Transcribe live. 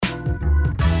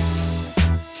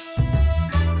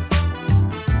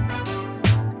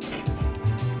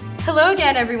Hello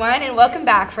again, everyone, and welcome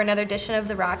back for another edition of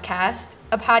the Rockcast,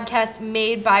 a podcast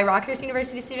made by Rockhurst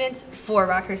University students for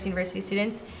Rockhurst University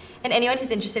students and anyone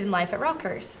who's interested in life at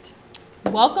Rockhurst.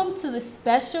 Welcome to the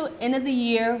special end of the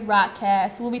year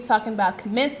Rockcast. We'll be talking about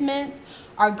commencement,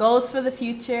 our goals for the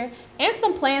future, and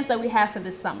some plans that we have for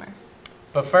this summer.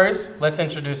 But first, let's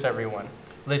introduce everyone.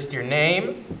 List your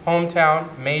name,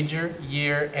 hometown, major,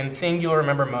 year, and thing you'll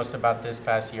remember most about this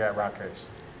past year at Rockhurst.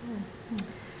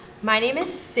 My name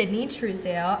is Sydney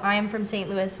Truesdale. I am from St.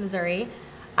 Louis, Missouri.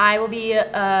 I will be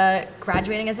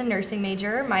graduating as a nursing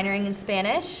major, minoring in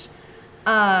Spanish.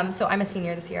 So I'm a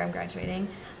senior this year, I'm graduating.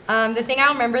 The thing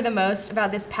I'll remember the most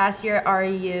about this past year at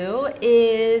REU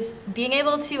is being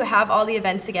able to have all the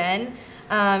events again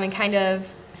and kind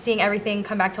of seeing everything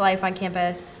come back to life on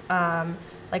campus,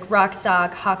 like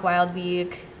Rockstock, Hawk Wild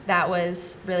Week. That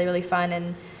was really, really fun,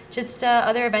 and just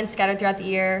other events scattered throughout the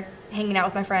year, hanging out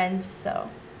with my friends, so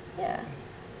yeah.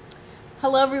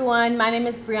 Hello everyone, my name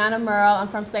is Brianna Merle. I'm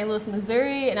from St. Louis,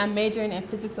 Missouri, and I'm majoring in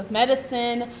physics of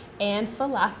medicine and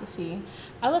philosophy.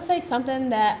 I would say something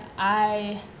that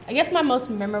I guess my most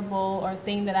memorable or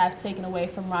thing that I've taken away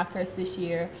from Rockhurst this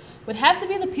year would have to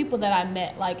be the people that I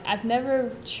met. Like, I've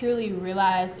never truly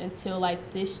realized until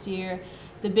like this year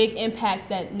the big impact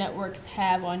that networks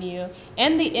have on you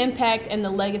and the impact and the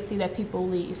legacy that people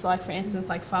leave. So like, for instance,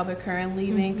 like Father Curran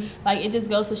leaving, like it just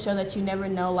goes to show that you never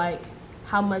know like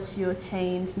how much you'll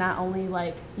change not only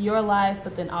like your life,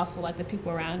 but then also like the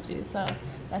people around you. So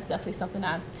that's definitely something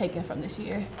I've taken from this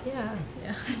year. Yeah.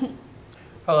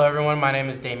 Hello everyone, my name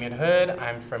is Damian Hood.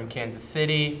 I'm from Kansas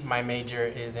City. My major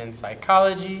is in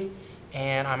psychology,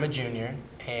 and I'm a junior.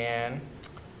 And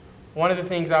one of the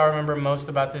things I remember most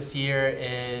about this year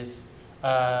is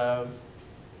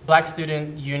Black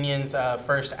Student Union's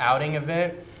first outing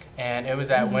event, and it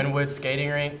was at Wynwood Skating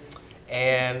Rink.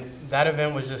 And that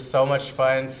event was just so much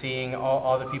fun, seeing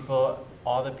all the people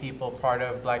part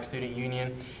of Black Student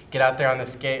Union get out there on the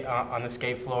skate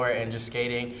floor and just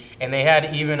skating. And they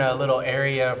had even a little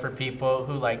area for people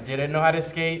who like didn't know how to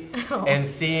skate, and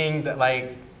seeing that,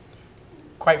 like,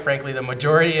 quite frankly, the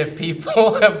majority of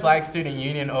people of Black Student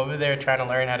Union over there trying to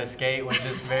learn how to skate was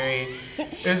just it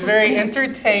was very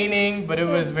entertaining, but it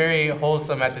was very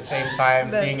wholesome at the same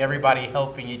time, seeing everybody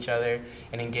helping each other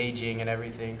and engaging and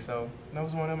everything. So that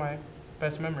was one of my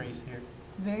best memories here.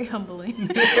 Very humbling.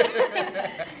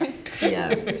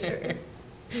 Yeah, for sure.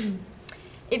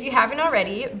 If you haven't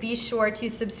already, be sure to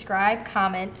subscribe,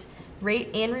 comment, rate,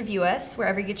 and review us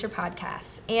wherever you get your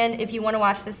podcasts. And if you want to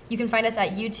watch this, you can find us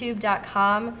at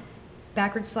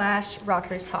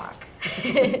youtube.com/Rockhurst Talk.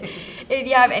 If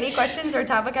you have any questions or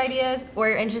topic ideas, or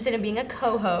you're interested in being a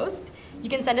co-host, you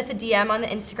can send us a DM on the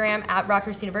Instagram at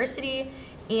Rockhurst University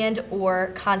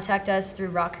or contact us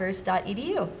through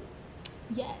rockhurst.edu.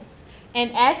 Yes.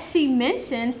 And as she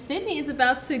mentioned, Sydney is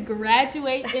about to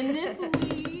graduate in this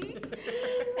week.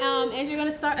 And you're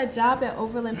going to start a job at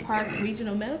Overland Park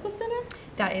Regional Medical Center?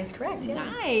 That is correct, yeah.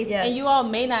 Nice. Yes. And you all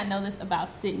may not know this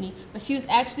about Sydney, but she was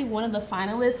actually one of the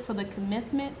finalists for the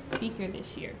commencement speaker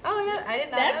this year. Oh, yeah, I did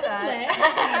not That's know that.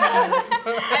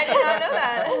 I did not know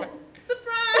that.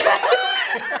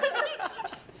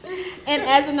 Surprise! And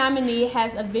as a nominee,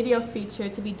 has a video feature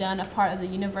to be done, a part of the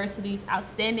university's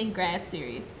Outstanding Grad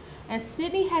Series. And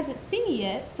Sydney hasn't seen it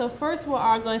yet, so first we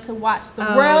are going to watch the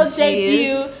world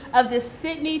debut of the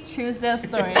Sydney Truesdale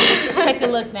story. Take a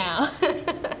look now.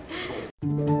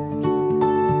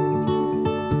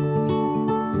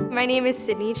 My name is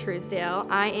Sydney Truesdale.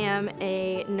 I am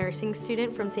a nursing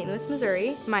student from St. Louis,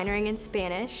 Missouri, minoring in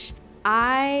Spanish.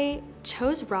 I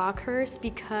chose Rockhurst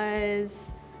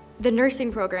because the nursing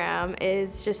program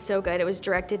is just so good. It was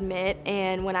direct admit,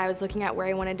 and when I was looking at where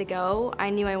I wanted to go,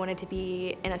 I knew I wanted to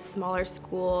be in a smaller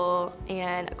school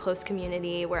and a close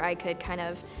community where I could kind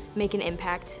of make an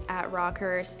impact at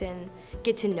Rockhurst and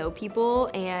get to know people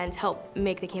and help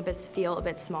make the campus feel a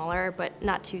bit smaller, but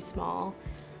not too small.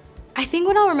 I think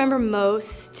what I'll remember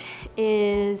most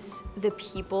is the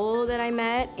people that I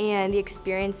met and the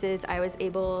experiences I was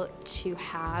able to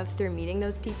have through meeting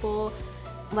those people.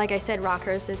 Like I said,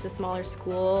 Rockhurst is a smaller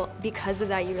school. Because of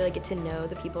that, you really get to know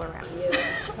the people around you.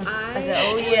 I said,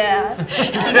 oh yeah.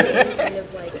 kind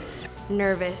of like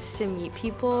nervous to meet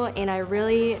people, and I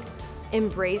really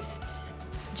embraced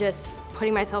just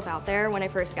putting myself out there when I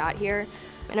first got here.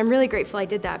 And I'm really grateful I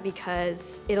did that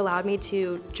because it allowed me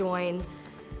to join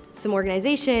some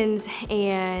organizations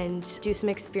and do some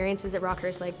experiences at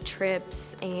Rockhurst, like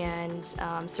trips and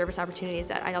service opportunities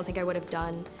that I don't think I would have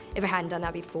done if I hadn't done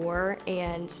that before.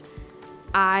 And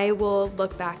I will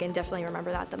look back and definitely remember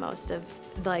that the most, of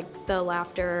like the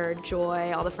laughter,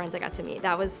 joy, all the friends I got to meet.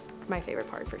 That was my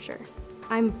favorite part for sure.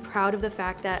 I'm proud of the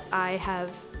fact that I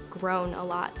have grown a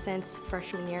lot since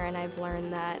freshman year, and I've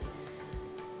learned that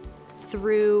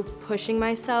through pushing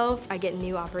myself, I get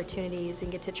new opportunities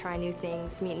and get to try new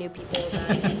things, meet new people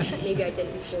that maybe I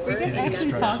didn't before. We can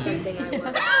actually talk. Something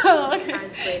I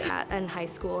was great at in high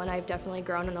school, and I've definitely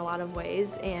grown in a lot of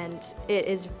ways, and it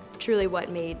is truly what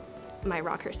made my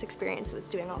Rockhurst experience, was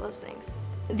doing all those things.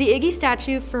 The Iggy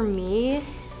statue, for me,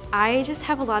 I just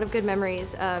have a lot of good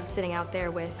memories of sitting out there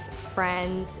with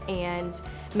friends and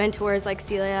mentors like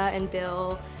Celia and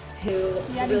Bill, who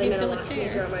really meant a lot to me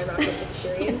throughout my Rockhurst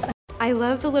experience. I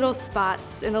love the little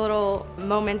spots and the little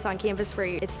moments on campus where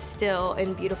it's still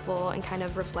and beautiful and kind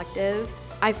of reflective.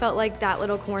 I felt like that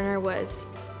little corner was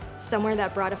somewhere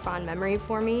that brought a fond memory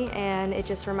for me, and it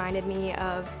just reminded me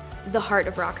of the heart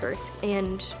of Rockhurst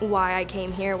and why I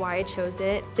came here, why I chose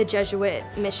it. The Jesuit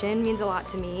mission means a lot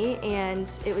to me,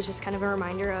 and it was just kind of a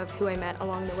reminder of who I met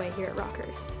along the way here at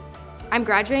Rockhurst. I'm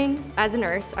graduating as a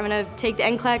nurse. I'm gonna take the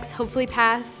NCLEX, hopefully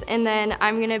pass, and then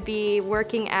I'm gonna be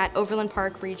working at Overland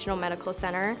Park Regional Medical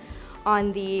Center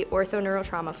on the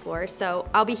ortho-neurotrauma floor. So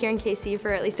I'll be here in KC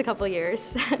for at least a couple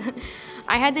years.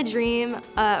 I had the dream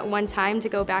one time to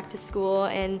go back to school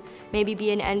and maybe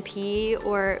be an NP,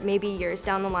 or maybe years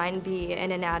down the line be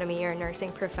an anatomy or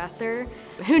nursing professor.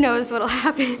 Who knows what'll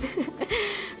happen.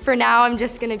 For now, I'm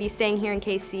just gonna be staying here in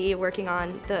KC, working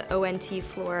on the ONT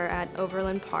floor at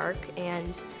Overland Park,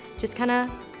 and just kinda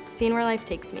seeing where life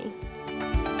takes me.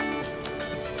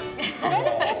 That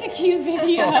is such a cute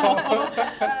video.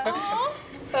 Oh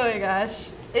my gosh.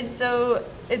 It's so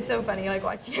funny, like,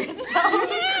 watching yourself.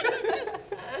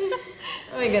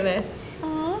 Oh my goodness.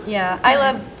 Aww. Yeah, I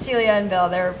love Celia and Bill.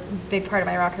 They're a big part of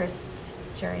my Rockhurst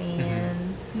journey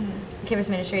and campus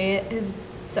ministry.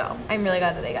 So I'm really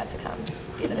glad that they got to come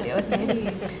be in the video with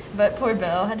me. But poor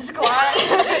Bill had to squat.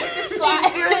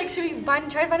 We were like, should we try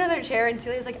to find another chair? And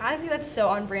Celia's like, honestly, that's so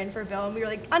on brand for Bill. And we were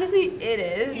like, honestly, it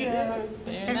is. Yeah,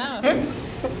 fair enough.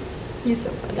 He's so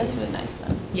funny. That's really nice,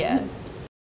 though. Yeah.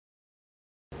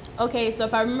 Okay, so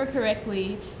if I remember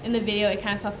correctly, in the video it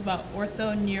kind of talked about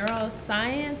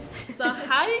ortho-neuroscience. So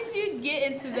how did you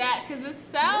get into that? Because it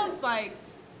sounds like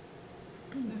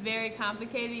very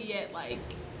complicated, yet like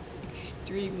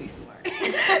extremely smart.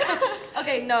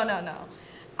 Okay, no.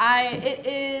 It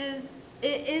is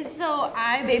so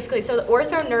the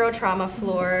ortho-neurotrauma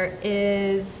floor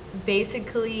is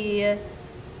basically,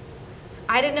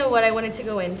 I didn't know what I wanted to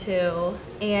go into,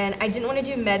 and I didn't want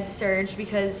to do med surg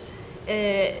because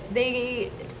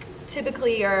they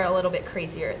typically are a little bit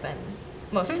crazier than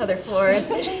most other floors.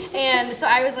 And so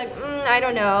I was like, I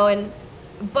don't know.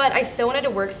 But I still wanted to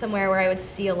work somewhere where I would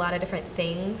see a lot of different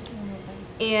things.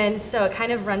 And so it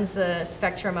kind of runs the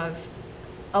spectrum of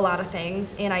a lot of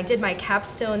things. And I did my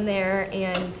capstone there,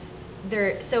 and so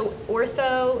there's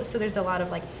a lot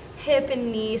of like hip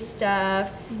and knee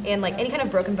stuff and like any kind of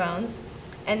broken bones.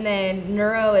 And then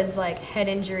neuro is like head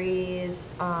injuries,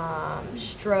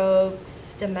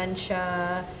 strokes,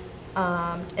 dementia,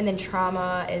 and then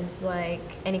trauma is like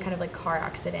any kind of like car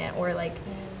accident, or like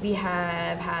we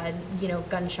have had,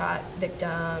 gunshot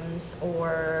victims,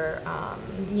 or,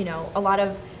 a lot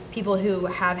of people who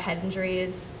have head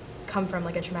injuries come from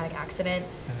like a traumatic accident.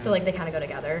 So like they kind of go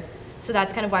together. So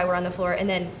that's kind of why we're on the floor. And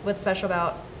then what's special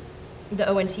about the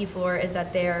ONT floor is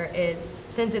that there is,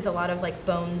 since it's a lot of like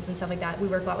bones and stuff like that, we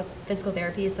work a lot with physical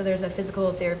therapy. So there's a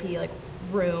physical therapy like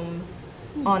room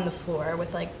on the floor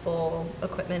with like full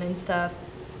equipment and stuff.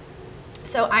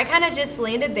 So I kind of just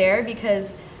landed there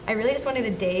because I really just wanted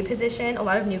a day position. A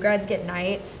lot of new grads get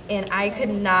nights, and I could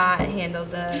not handle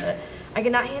this.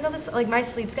 Like, my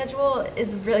sleep schedule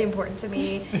is really important to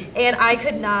me, and I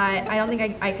don't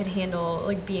think I could handle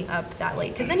like being up that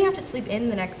late, because then you have to sleep in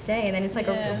the next day, and then it's like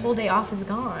a whole day off is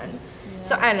gone. Yeah.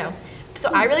 So I don't know. So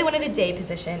I really wanted a day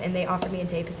position, and they offered me a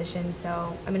day position,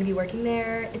 so I'm gonna be working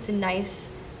there. It's a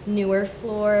nice newer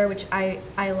floor, which I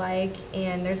like,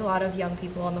 and there's a lot of young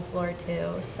people on the floor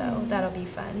too, so that'll be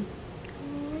fun.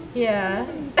 Yeah.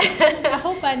 I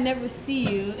hope I never see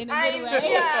you in a good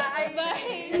way. Yeah,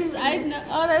 I know.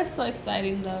 Oh, that's so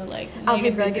exciting though. Like, I'll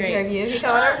take really good care of you. You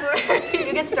come on our floor.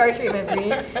 You get star treatment,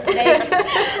 Bree. Thanks.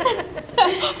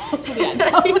 Hopefully I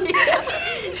know.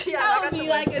 Yeah, that would be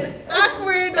like an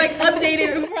awkward, like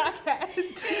updated broadcast.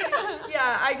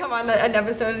 Yeah, I come on an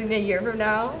episode in a year from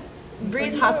now.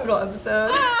 Bree's hospital episode.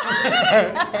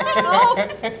 No.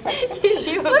 Can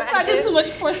you imagine? Let's not do too much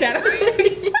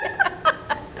foreshadowing.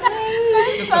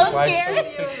 I'm so scared.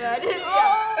 Can you imagine?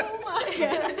 Oh my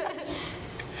god.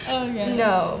 Oh yeah.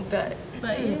 No, but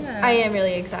yeah. I am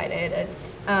really excited.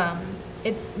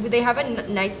 It's they have a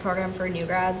nice program for new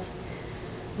grads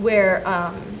where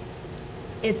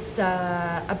It's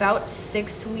about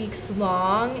 6 weeks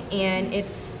long, and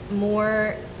it's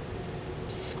more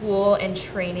school and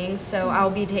training. So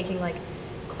I'll be taking like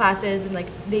classes, and like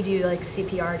they do like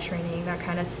CPR training, that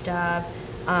kind of stuff,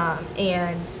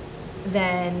 and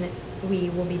then we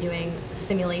will be doing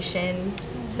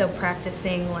simulations, so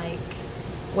practicing like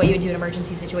what you would do in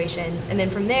emergency situations. And then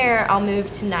from there I'll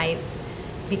move to nights,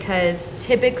 because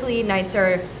typically nights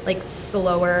are like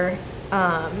slower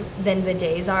than the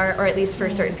days are, or at least for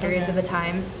certain periods of the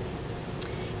time.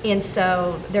 And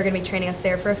so they're going to be training us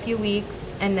there for a few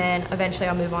weeks, and then eventually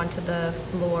I'll move on to the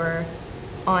floor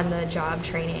on the job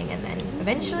training, and then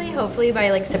eventually, hopefully by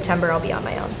like September, I'll be on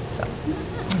my own. So,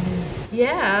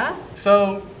 yeah.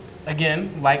 So,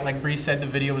 again, like Bree said, the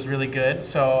video was really good.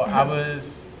 So I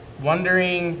was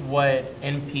wondering what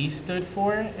NP stood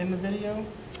for in the video.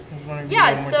 I was wondering if you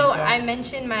had Yeah, more so detail. I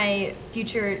mentioned my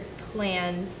future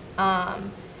plans.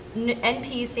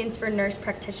 NP stands for nurse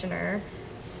practitioner.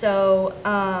 So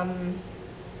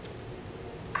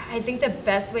I think the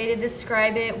best way to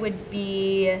describe it would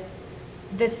be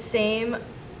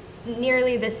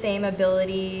nearly the same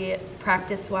ability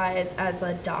practice-wise as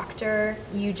a doctor.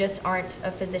 You just aren't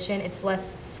a physician. It's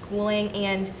less schooling,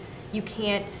 and you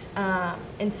can't,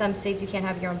 in some states you can't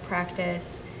have your own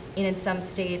practice, and in some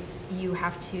states you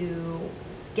have to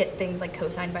get things like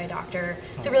co-signed by a doctor.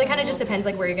 So it really kind of just depends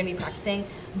like where you're going to be practicing.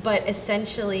 But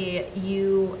essentially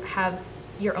you have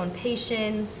your own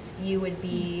patients. You would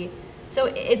be, so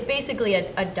it's basically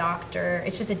a doctor.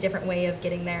 It's just a different way of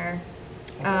getting there.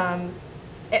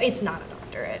 It's not a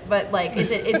doctorate, but like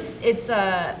it's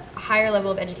a higher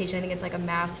level of education. I think it's like a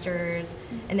master's,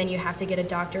 and then you have to get a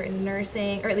doctorate in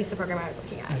nursing, or at least the program I was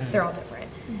looking at. They're all different.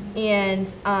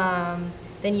 And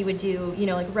then you would do,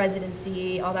 like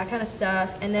residency, all that kind of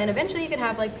stuff. And then eventually you can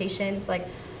have like patients. Like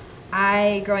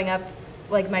growing up,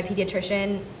 like my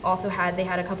pediatrician also they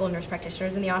had a couple of nurse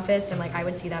practitioners in the office, and like I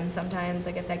would see them sometimes,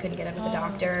 like if I couldn't get in with the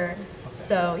doctor. Okay.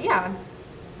 So yeah,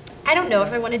 I don't know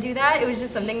if I want to do that. It was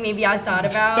just something maybe I thought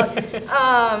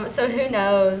about. So who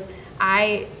knows?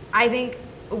 I think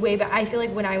way back, I feel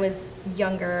like when I was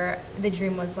younger, the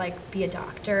dream was like be a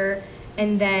doctor,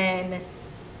 and then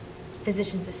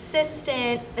physician's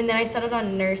assistant, and then I settled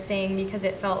on nursing because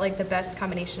it felt like the best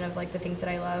combination of like the things that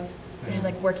I love, which is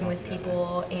like working with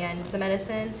people and the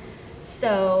medicine.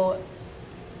 So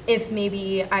if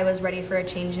maybe I was ready for a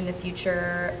change in the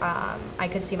future, I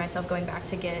could see myself going back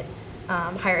to get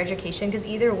higher education, because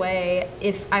either way,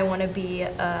 if I want to be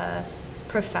a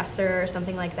professor or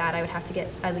something like that, I would have to get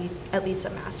at least a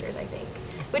master's, I think,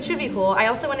 which would be cool. I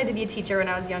also wanted to be a teacher when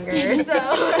I was younger, so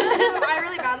I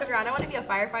really bounced around. I wanted to be a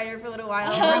firefighter for a little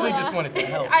while. I really just wanted to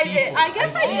help I people. did. I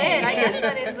guess I did. I guess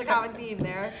that is the common theme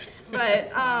there.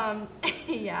 But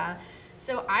yeah.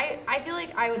 So I feel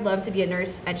like I would love to be a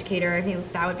nurse educator. I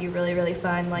think that would be really, really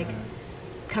fun. Like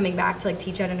coming back to like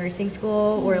teach at a nursing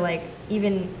school, or like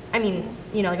even,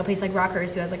 like a place like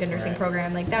Rockhurst who has like a nursing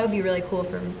program. Like that would be really cool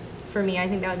for me. I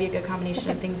think that would be a good combination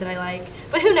of things that I like.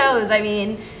 But who knows?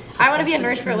 I want to be a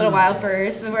nurse for a little while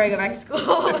first before I go back to school.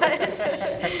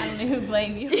 I don't know who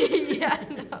blame you. Yeah,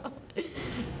 no.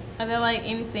 Are there like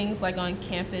any things like on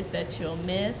campus that you'll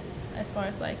miss as far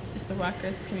as like just the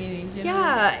Rockhurst community in general?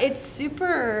 Yeah, it's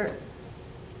super,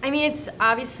 it's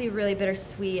obviously really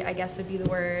bittersweet, I guess would be the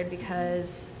word,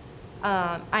 because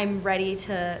I'm ready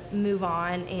to move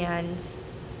on and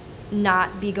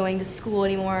not be going to school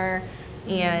anymore,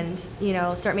 and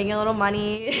start making a little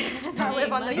money. Not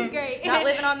living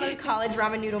on the college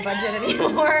ramen noodle budget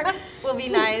anymore. Will be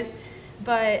nice,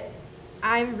 but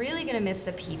I'm really gonna miss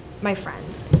my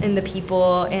friends and the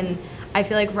people, and I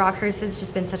feel like Rockhurst has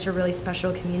just been such a really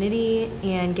special community,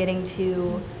 and getting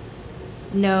to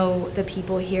know the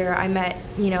people here. I met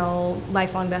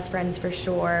lifelong best friends for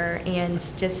sure, and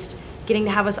just getting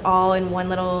to have us all in one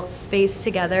little space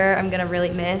together, I'm gonna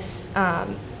really miss.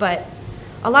 But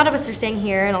a lot of us are staying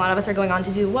here, and a lot of us are going on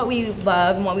to do what we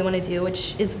love and what we want to do,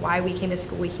 which is why we came to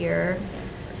school here.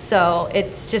 So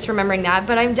it's just remembering that.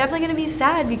 But I'm definitely going to be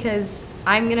sad because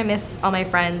I'm going to miss all my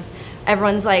friends.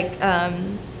 Everyone's like,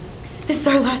 this is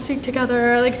our last week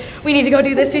together. Like, we need to go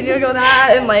do this, we need to go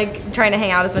that, and like trying to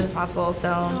hang out as much as possible. So,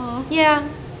 yeah.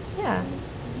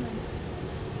 Nice.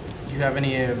 Do you have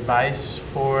any advice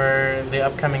for the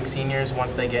upcoming seniors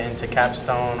once they get into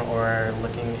capstone or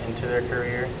looking into their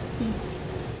career?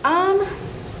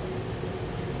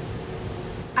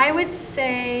 I would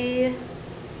say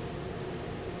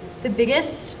the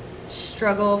biggest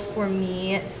struggle for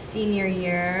me senior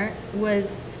year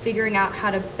was figuring out how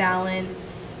to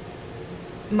balance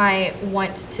my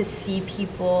want to see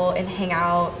people and hang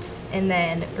out, and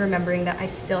then remembering that I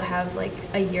still have like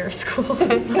a year of school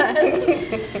left.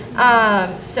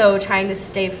 So trying to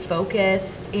stay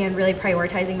focused and really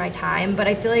prioritizing my time. But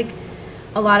I feel like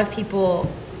a lot of people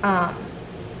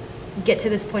get to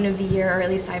this point of the year, or at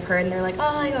least I've heard, and they're like, oh,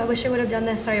 I wish I would have done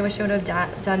this. Sorry, I wish I would have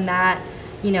done that.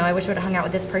 I wish I would have hung out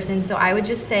with this person. So I would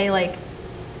just say, like,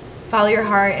 follow your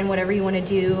heart and whatever you want to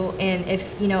do. And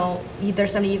if,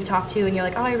 there's somebody you've talked to and you're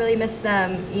like, oh, I really miss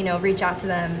them, reach out to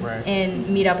them and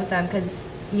meet up with them, because,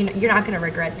 you're not going to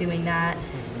regret doing that.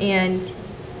 Mm-hmm. And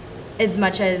as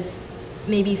much as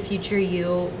maybe future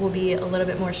you will be a little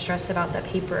bit more stressed about that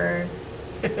paper,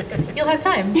 you'll have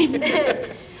time.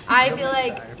 I feel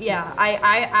like,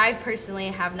 I personally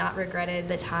have not regretted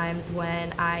the times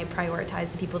when I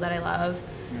prioritize the people that I love.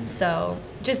 Mm-hmm. So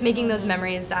just making those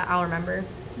memories that I'll remember.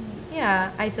 Mm-hmm.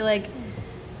 Yeah, I feel like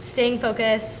staying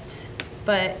focused,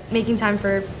 but making time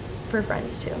for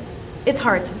friends too. It's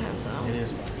hard sometimes though. It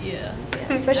is hard. Yeah.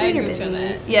 Especially when you're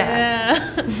busy.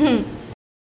 Yeah.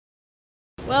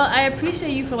 Well, I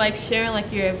appreciate you for sharing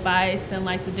your advice and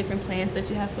the different plans that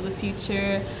you have for the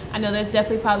future. I know there's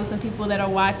definitely probably some people that are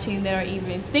watching that are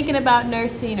even thinking about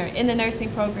nursing or in the nursing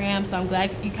program. So I'm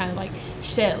glad you kind of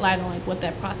shed light on what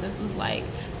that process was like.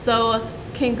 So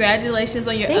congratulations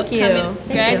on your upcoming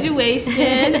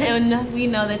graduation, and we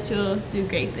know that you'll do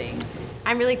great things.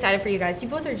 I'm really excited for you guys. You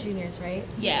both are juniors, right?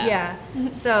 Yeah.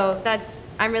 Yeah. So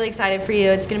I'm really excited for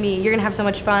you. You're gonna have so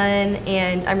much fun,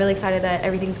 and I'm really excited that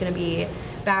everything's gonna be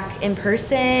back in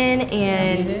person,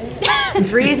 and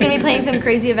Bree's gonna be playing some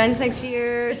crazy events next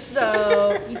year,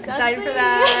 so excited for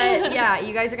that. Yeah,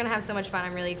 you guys are gonna have so much fun.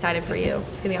 I'm really excited for you.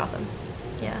 It's gonna be awesome.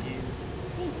 Yeah.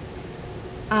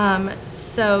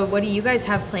 So what do you guys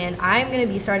have planned? I'm gonna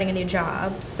be starting a new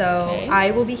job, so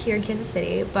I will be here in Kansas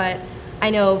City, but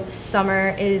I know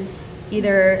summer is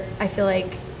either, I feel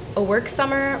like, a work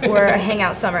summer or a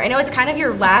hangout summer. I know it's kind of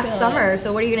your last summer,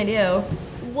 so what are you gonna do?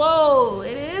 Whoa,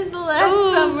 it is the last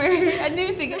summer. I didn't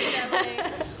even think of it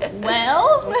that way.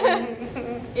 Well,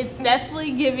 it's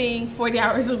definitely giving 40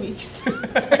 hours a week.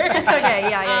 Okay,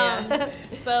 yeah.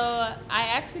 So I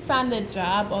actually found a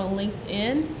job on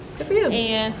LinkedIn. Good for you.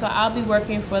 And so I'll be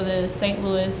working for the St.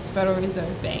 Louis Federal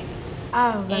Reserve Bank.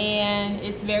 Oh, and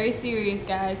it's very serious,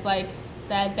 guys.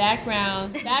 That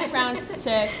background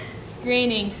check,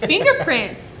 screening,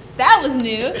 fingerprints. That was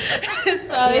new. It's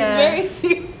very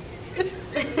serious.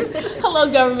 Hello,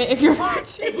 government, if you're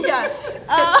watching. Yeah.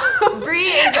 Bree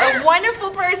is a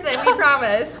wonderful person, we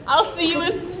promise. I'll see you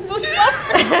in the summer.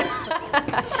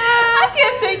 I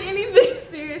can't take anything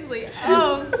seriously.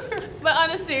 But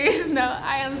on a serious note,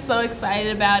 I am so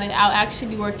excited about it. I'll actually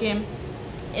be working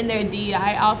in their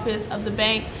DEI office of the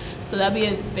bank. So that'll be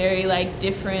a very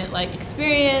different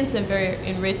experience and very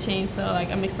enriching. So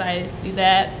I'm excited to do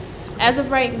that. As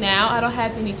of right now, I don't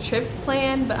have any trips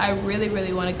planned, but I really,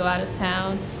 really want to go out of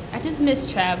town. I just miss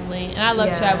traveling, and I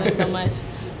love traveling so much.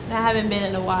 And I haven't been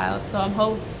in a while, so I'm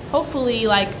hopefully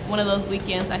one of those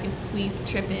weekends I can squeeze a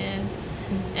trip in.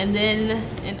 And then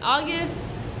in August,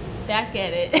 back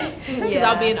at it, because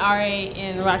I'll be an RA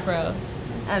in Rock Road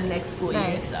next school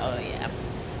year. So yeah.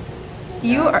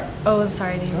 You are. Oh, I'm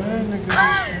sorry.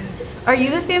 Are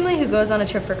you the family who goes on a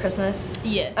trip for Christmas?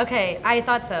 Yes. Okay, I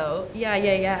thought so.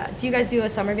 Yeah. Do you guys do a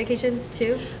summer vacation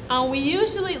too? We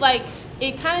usually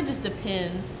it kind of just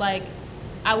depends.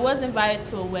 I was invited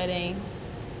to a wedding,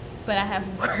 but I have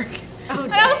work. Oh,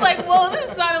 and I was like, whoa,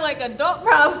 this sounded like adult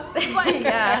problems.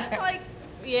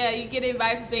 Yeah, you get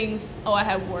invited to things. Oh, I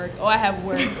have work.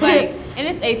 And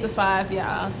it's 8 to 5,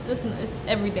 y'all. It's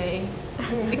every day,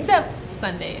 except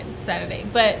Sunday and Saturday.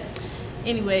 But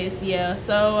anyways, yeah.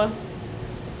 So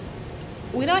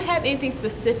we don't have anything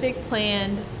specific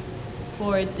planned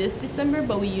for this December,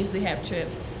 but we usually have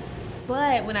trips.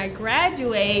 But when I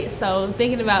graduate, so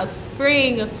thinking about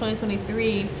spring of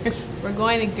 2023, we're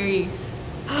going to Greece.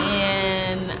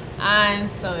 And I'm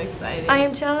so excited. I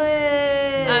am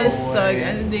jealous. I'm so excited.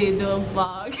 I need to do a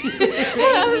vlog.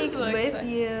 Take me with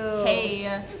you.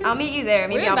 Hey. I'll meet you there.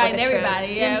 Maybe we're I'll book a trip.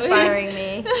 everybody. Yeah. Inspiring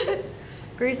me.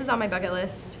 Greece is on my bucket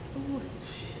list.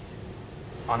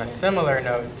 On a similar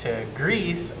note to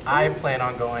Greece, I plan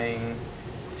on going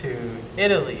to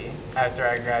Italy after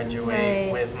I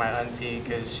graduate with my auntie,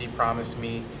 because she promised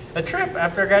me a trip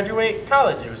after I graduate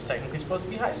college. It was technically supposed to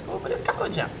be high school, but it's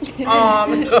college now.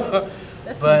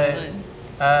 That's fun.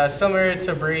 Similar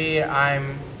to Bree,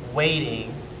 I'm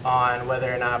waiting on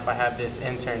whether or not if I have this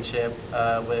internship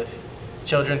with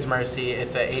Children's Mercy.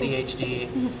 It's an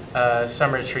ADHD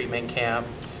summer treatment camp.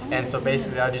 And so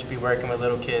basically I'll just be working with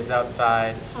little kids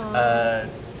outside,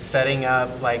 setting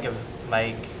up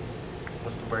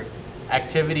what's the word,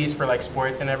 activities for like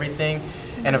sports and everything.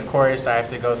 And of course, I have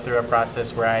to go through a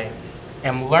process where I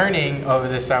am learning over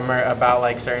the summer about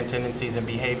like certain tendencies and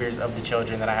behaviors of the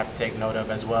children that I have to take note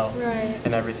of as well, Right.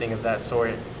 and everything of that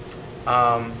sort.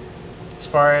 As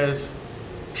far as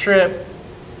trip,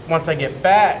 once I get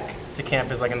back to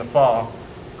campus, like in the fall,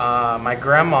 my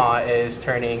grandma is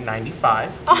turning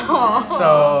 95. Oh.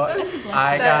 So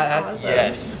I That's got asked, awesome.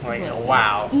 yes, That's a like blessing.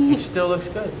 wow, it still looks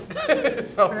good.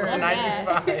 So for Right.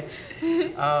 95,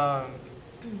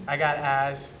 I got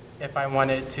asked if I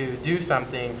wanted to do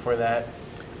something for that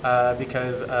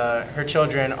because her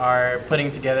children are putting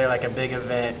together like a big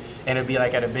event, and it'd be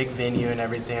like at a big venue and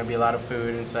everything. It'd be a lot of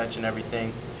food and such and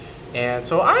everything. And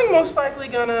so I'm most likely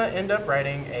gonna end up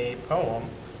writing a poem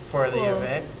for the Cool.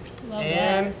 event. Love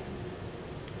And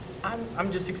that.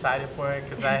 I'm just excited for it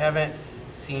because I haven't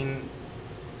seen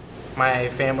my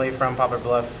family from Poplar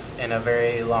Bluff in a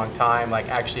very long time, like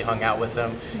actually hung out with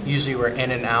them. Usually we're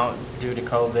in and out due to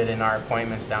COVID and our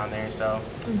appointments down there, so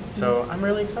I'm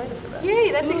really excited for that.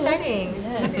 Yay, that's Ooh, exciting.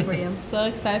 Yes. Happy for you. So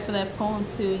excited for that poem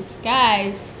too.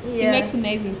 Guys, he Yeah. makes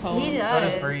amazing poems. He does. So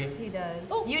does Bree. He does.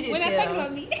 Oh, You do we're too. not talking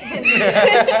about me.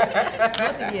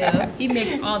 Both of you. He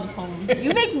makes all the poems.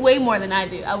 You make way more than I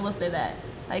do. I will say that.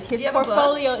 Like his Do you have a book?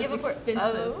 portfolio Do you is have a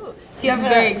extensive. Oh. Do you have It's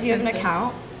very do you have an expensive.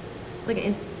 account? Like an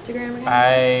Instagram account?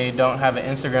 I don't have an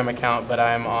Instagram account, but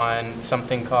I'm on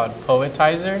something called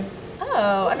Poetizer.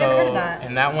 Oh, I've never heard of that.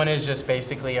 And that one is just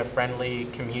basically a friendly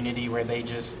community where they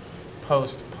just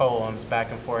post poems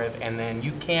back and forth, and then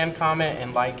you can comment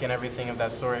and like and everything of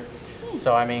that sort.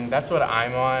 So I mean, that's what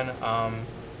I'm on.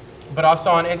 But also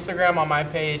on Instagram, on my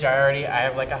page, I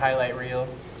have like a highlight reel,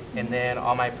 and then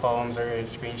all my poems are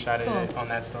screenshotted Cool. on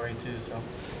that story too. So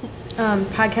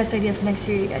Podcast idea for next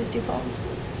year. You guys do poems.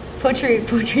 Poetry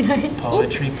night.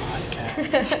 poetry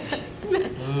podcast.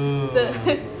 Ooh.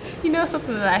 You know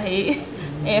something that I hate?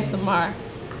 ASMR.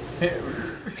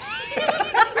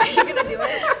 Are you gonna do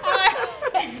it?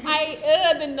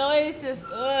 The noise just,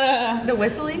 ugh. The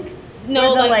whistling?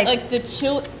 No, Or the, like the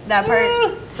chew. That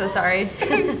part. So sorry.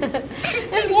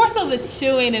 It's more so the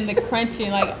chewing and the crunching.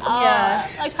 Like, Yeah.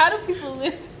 Like, how do people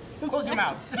listen? Close your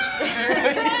mouth.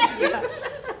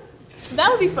 That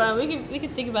would be fun. We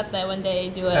could think about that one day.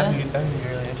 Do That'd a be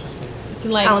really interesting.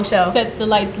 like Talent show. set the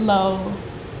lights low,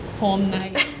 poem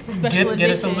night, special Get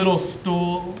us a edition. little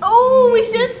stool. Oh, we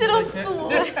should sit on Like that.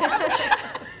 stool.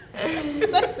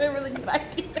 It's actually a really good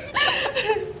idea.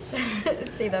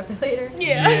 Save that for later.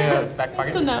 Yeah, back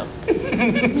pocket. So no.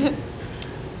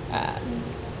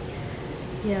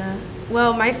 Yeah.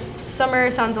 Well, my summer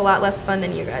sounds a lot less fun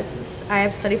than you guys's. I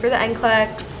have to study for the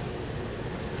NCLEX,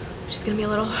 which is gonna be a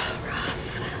little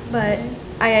rough. But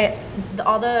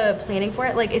all the planning for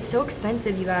it, like it's so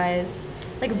expensive, you guys.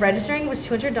 Like registering was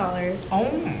 $200. Oh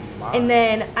my. And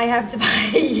then I have to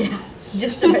buy,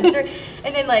 just to register.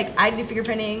 And then like I do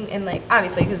fingerprinting and like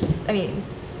obviously because I mean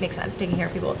makes sense taking care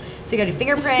of people. So you gotta do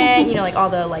fingerprint, like all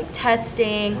the like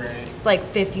testing. Right. It's like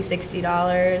 $50,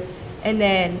 $60. And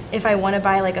then if I want to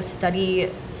buy like a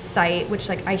study site, which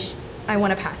like I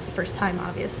want to pass the first time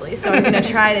obviously, so I'm gonna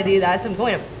try to do that. So I'm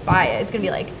going to buy it. It's gonna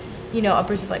be like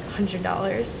upwards of like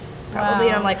 $100 probably.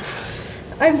 And I'm Wow. like,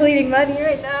 I'm bleeding money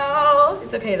right now.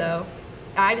 It's okay though.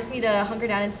 I just need to hunker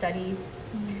down and study.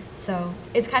 So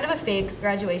it's kind of a fake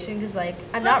graduation because like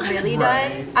I'm not really Right.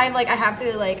 done. I'm like I have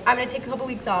to like I'm gonna take a couple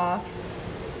weeks off,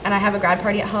 and I have a grad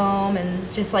party at home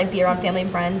and just like be around family and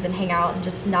friends and hang out and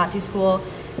just not do school.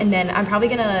 And then I'm probably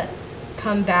gonna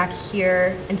come back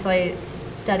here until I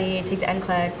study, take the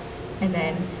NCLEX, and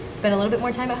then spend a little bit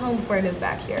more time at home before I move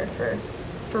back here for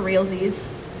realsies.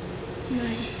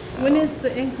 Nice. When is the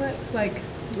NCLEX? Like,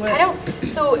 what? I don't.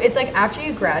 So it's like after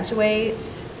you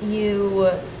graduate,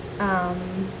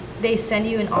 they send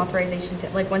you an authorization to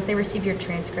like once they receive your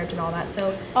transcript and all that.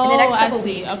 So in the next Oh, I couple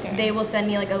see. weeks, Okay. they will send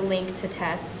me like a link to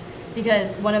test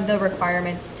because one of the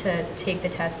requirements to take the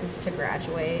test is to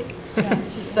graduate. Gotcha.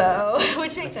 So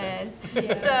which makes sense.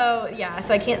 So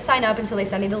so I can't sign up until they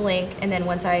send me the link, and then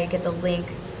once I get the link,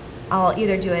 I'll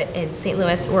either do it in St.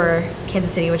 Louis or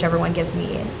Kansas City, whichever one gives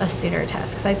me a sooner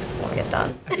test because I just want to get it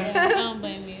done. Yeah, I don't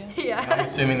blame you. I'm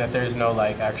assuming that there's no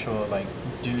like actual like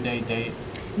due date.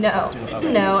 No,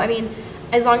 Okay. no. I mean,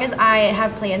 as long as I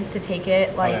have plans to take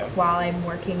it, like Okay. while I'm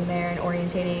working there and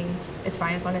orientating, it's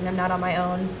fine as long as I'm not on my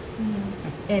own.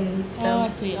 And so, Oh, I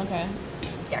see. Okay.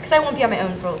 yeah, because I won't be on my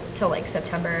own till like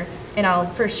September, and I'll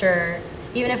for sure,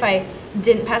 even if I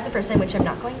didn't pass the first time, which I'm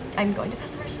not going, I'm going to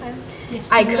pass the first time.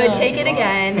 Yes, I you could will. take it Yes, you are.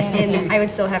 again, Yes. and I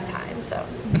would still have time. So,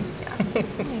 yeah.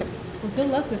 Well, good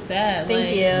luck with that. Thank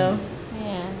like, you.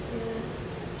 Yeah.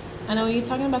 I know when you're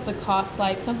talking about the cost,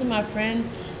 like something my friend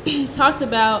talked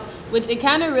about, which it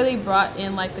kind of really brought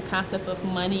in like the concept of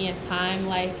money and time.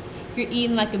 Like you're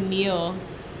eating like a meal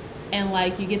and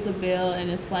like you get the bill and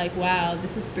it's like, wow,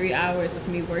 this is 3 hours of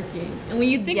me working. And when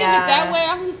you think of it that way,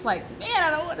 I'm just like, man, I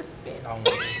don't want to spend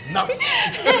Nothing.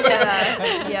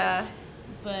 Yeah.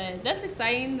 But that's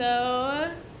exciting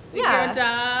though. Big Yeah. girl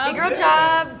job. Big girl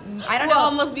job. I don't We'll know.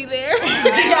 almost be there.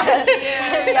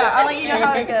 Yeah, I'll let you know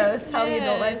how it goes, how the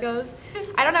adult life Yes. goes.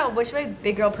 I don't know, what should my first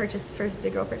big girl purchase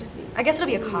be? I guess it'll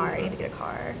be a car. I need to get a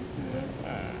car.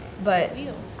 But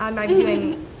Wheel. I might be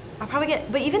doing, I'll probably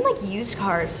get, but even like used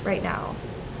cars right now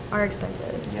are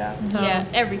expensive. Yeah. So, Yeah,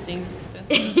 everything's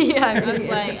expensive. yeah, I was everything is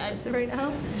like, expensive right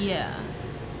now. Yeah.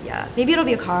 Yeah, maybe it'll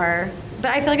be a car,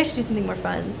 but I feel like I should do something more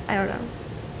fun. I don't know.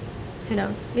 Who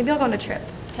knows? Maybe I'll go on a trip.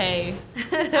 Hey,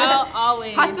 I'll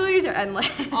always Possibilities are endless.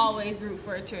 always root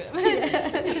for a trip.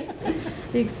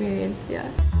 The experience, yeah.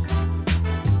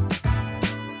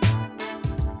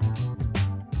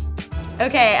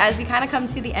 Okay, as we kind of come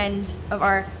to the end of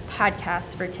our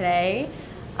podcast for today,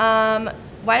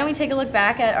 why don't we take a look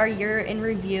back at our year in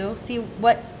review, see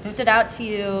what stood out to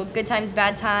you, good times,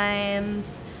 bad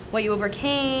times, what you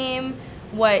overcame,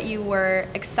 what you were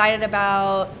excited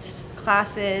about,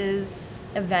 classes,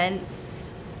 events.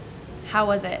 How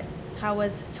was it? How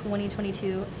was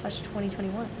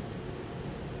 2022/2021?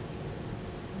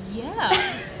 Yeah.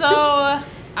 So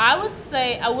I will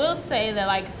say that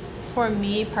like for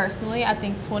me personally, I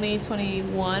think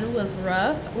 2021 was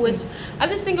rough, which I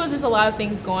just think it was just a lot of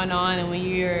things going on, and when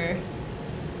you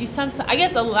sometimes, I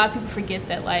guess a lot of people forget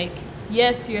that like,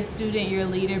 yes, you're a student, you're a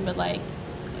leader, but like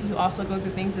you also go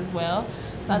through things as well.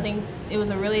 So I think it was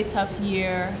a really tough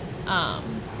year,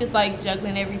 just like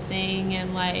juggling everything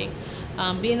and like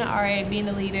being an RA, being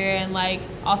a leader, and like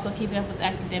also keeping up with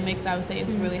academics. I would say it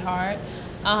was really hard.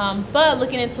 But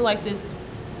looking into like this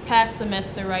past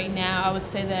semester right now, I would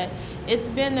say that it's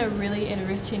been a really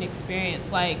enriching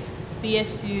experience. Like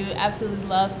BSU, absolutely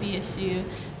love BSU.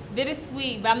 It's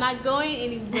bittersweet, but I'm not going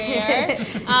anywhere.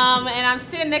 And I'm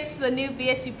sitting next to the new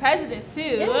BSU president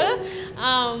too.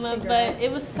 But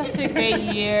it was such a great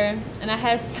year, and I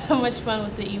had so much fun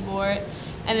with the e-board.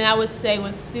 And then I would say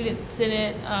with student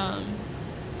senate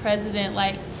president,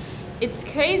 like it's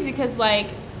crazy because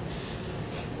like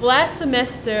last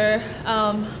semester,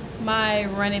 my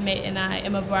running mate and I,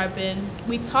 Emma Barbin,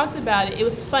 we talked about it. It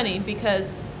was funny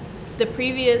because the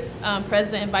previous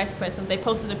president and vice president, they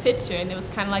posted a picture, and it was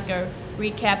kind of like a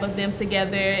recap of them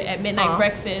together at midnight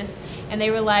breakfast. And they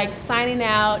were like signing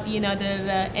out, you know,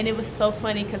 and it was so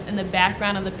funny because in the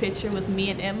background of the picture was me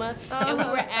and Emma, and we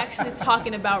were actually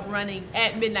talking about running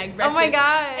at midnight breakfast. Oh my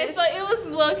gosh. And so it was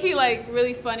low-key like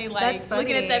really funny, like That's funny.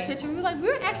 looking at that picture, we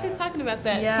were actually talking about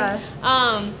that. Yeah.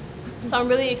 So I'm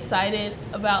really excited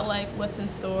about like what's in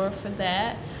store for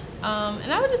that.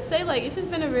 And I would just say like it's just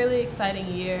been a really exciting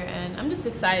year, and I'm just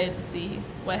excited to see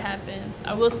what happens.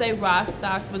 I will say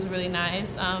Rockstock was really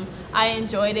nice. I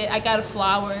enjoyed it. I got a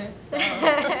flower, so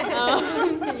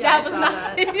that was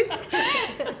nice.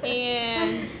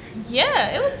 And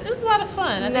yeah, it was a lot of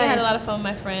fun. I think I had a lot of fun with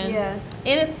my friends. Yeah.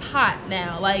 And it's hot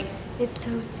now. Like It's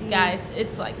toasty. guys,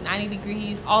 it's like 90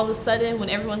 degrees all of a sudden when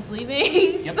everyone's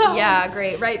leaving. Yep. So Yeah,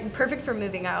 great. Right. Perfect for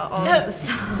moving out. All of the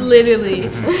stuff. literally.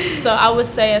 So I would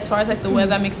say as far as like the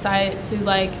weather, I'm excited to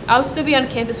like, I'll still be on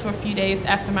campus for a few days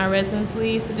after my residence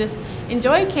leave. So just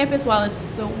enjoy campus while it's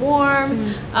still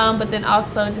warm. But then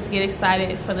also just get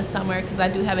excited for the summer because I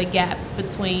do have a gap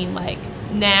between like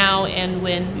now and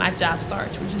when my job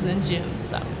starts, which is in June.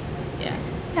 So yeah.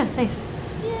 Yeah, nice.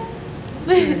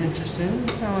 Very interesting.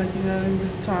 Sound like you know your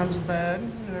times are bad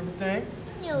and everything.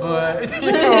 But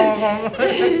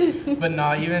but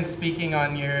no, even speaking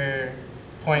on your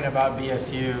point about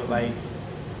BSU, like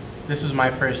this was my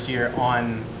first year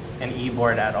on an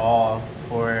e-board at all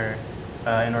for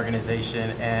an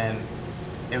organization, and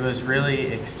it was really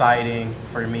exciting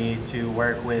for me to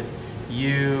work with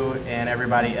you and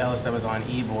everybody else that was on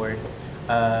e-board.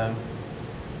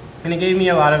 And it gave me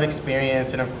a lot of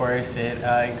experience, and of course, it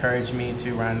encouraged me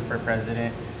to run for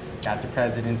president. Got the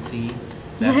presidency.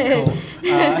 That's cool.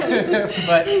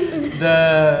 But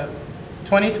the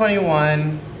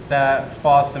 2021, that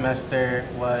fall semester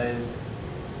was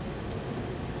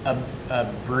a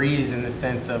breeze in the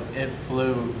sense of it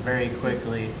flew very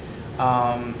quickly.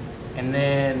 And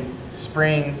then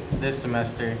spring this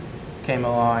semester came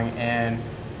along, and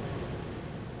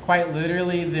quite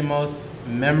literally the most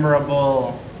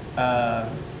memorable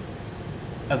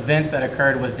events that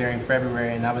occurred was during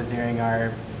February, and that was during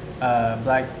our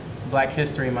Black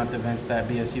History Month events that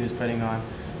BSU is putting on.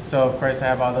 So of course I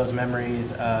have all those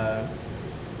memories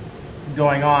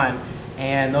going on,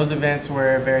 And those events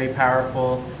were very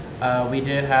powerful. We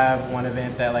did have one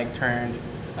event that like turned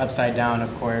upside down,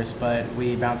 of course, but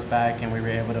we bounced back and we were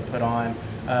able to put on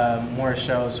more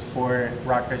shows for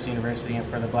Rockhurst University and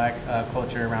for the Black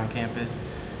culture around campus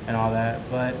and all that.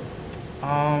 But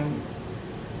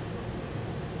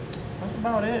that's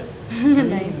about it.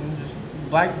 Nice. Just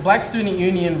Black Student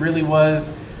Union really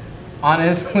was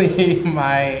honestly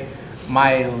my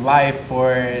life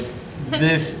for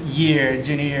this year,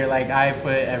 junior year. Like, I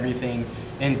put everything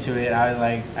into it. I was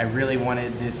like, I really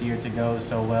wanted this year to go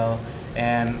so well,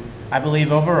 and I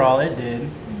believe overall it did.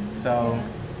 So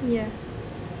Yeah.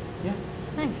 yeah.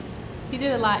 Nice. He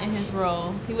did a lot in his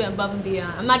role. He went above and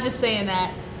beyond. I'm not just saying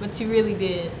that, but you really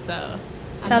did. So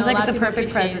I Sounds know a like lot the of people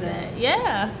perfect appreciate president. that.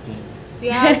 Yeah. Thanks. See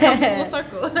how it comes full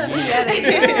circle. Yeah, there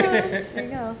you go. There you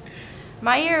go.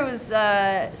 My year was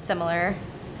similar.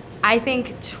 I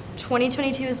think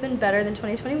 2022 has been better than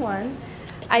 2021.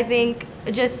 I think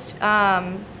just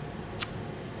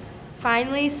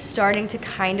finally starting to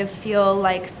kind of feel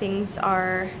like things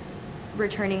are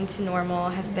returning to normal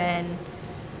has been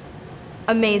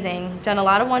amazing. Done a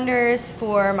lot of wonders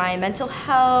for my mental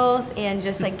health, and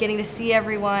just like getting to see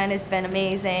everyone has been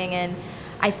amazing. And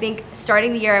I think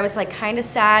starting the year I was like kind of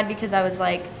sad because I was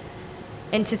like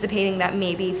anticipating that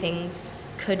maybe things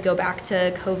could go back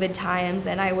to COVID times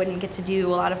and I wouldn't get to do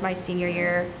a lot of my senior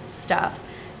year stuff.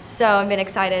 So I've been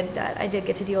excited that I did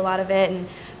get to do a lot of it. And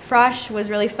Frosh was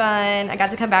really fun. I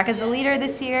got to come back as a leader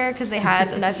this year because they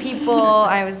had enough people.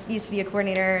 I used to be a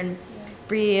coordinator, and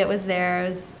Bree was there. It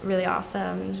was really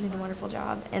awesome. She did a wonderful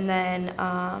job. And then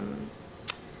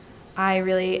I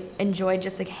really enjoyed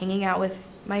just like hanging out with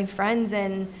my friends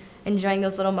and enjoying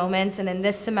those little moments. And then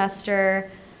this semester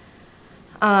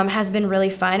has been really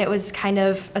fun. It was kind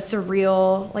of a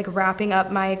surreal, like wrapping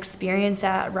up my experience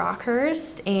at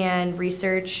Rockhurst and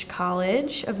Research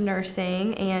College of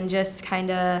Nursing, and just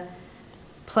kind of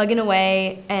plugging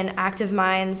away. And Active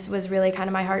Minds was really kind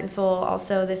of my heart and soul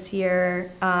also this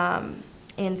year.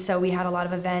 And so we had a lot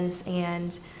of events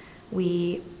and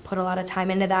we put a lot of time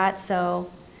into that. So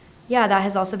yeah, that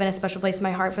has also been a special place in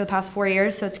my heart for the past 4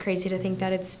 years. So it's crazy to think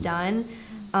that it's done.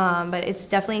 But it's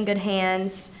definitely in good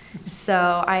hands. So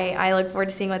I look forward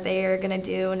to seeing what they are going to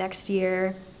do next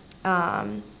year.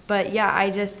 But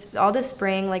yeah, all this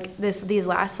spring, like these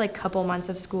last like couple months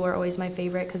of school are always my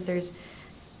favorite because there's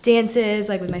dances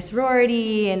like with my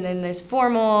sorority, and then there's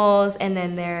formals, and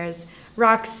then there's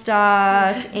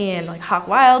Rockstock and like Hawk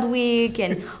Wild Week,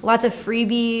 and lots of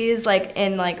freebies. Like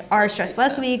in like our Stress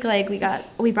Less Week, like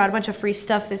we brought a bunch of free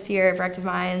stuff this year for Active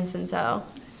Minds, and so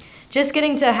just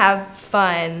getting to have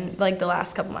fun like the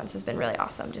last couple months has been really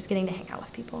awesome. Just getting to hang out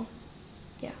with people.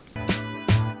 Yeah.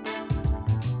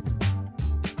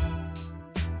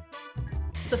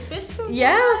 It's official.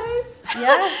 Yeah. Guys.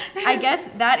 Yeah. I guess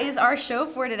that is our show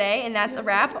for today, and that's a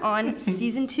wrap on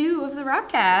season 2 of the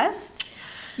Rockcast.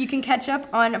 You can catch up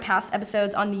on past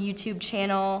episodes on the YouTube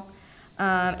channel,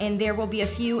 and there will be a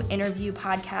few interview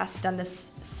podcasts done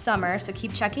this summer, so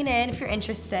keep checking in if you're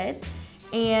interested.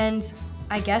 And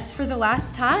I guess for the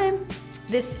last time,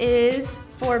 this is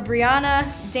for Brianna,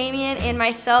 Damien, and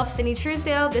myself, Sydney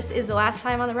Truesdale. This is the last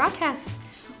time on the Rockcast.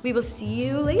 We will see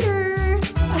you later.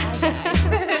 Bye,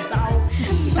 guys.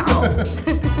 Peace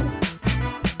out.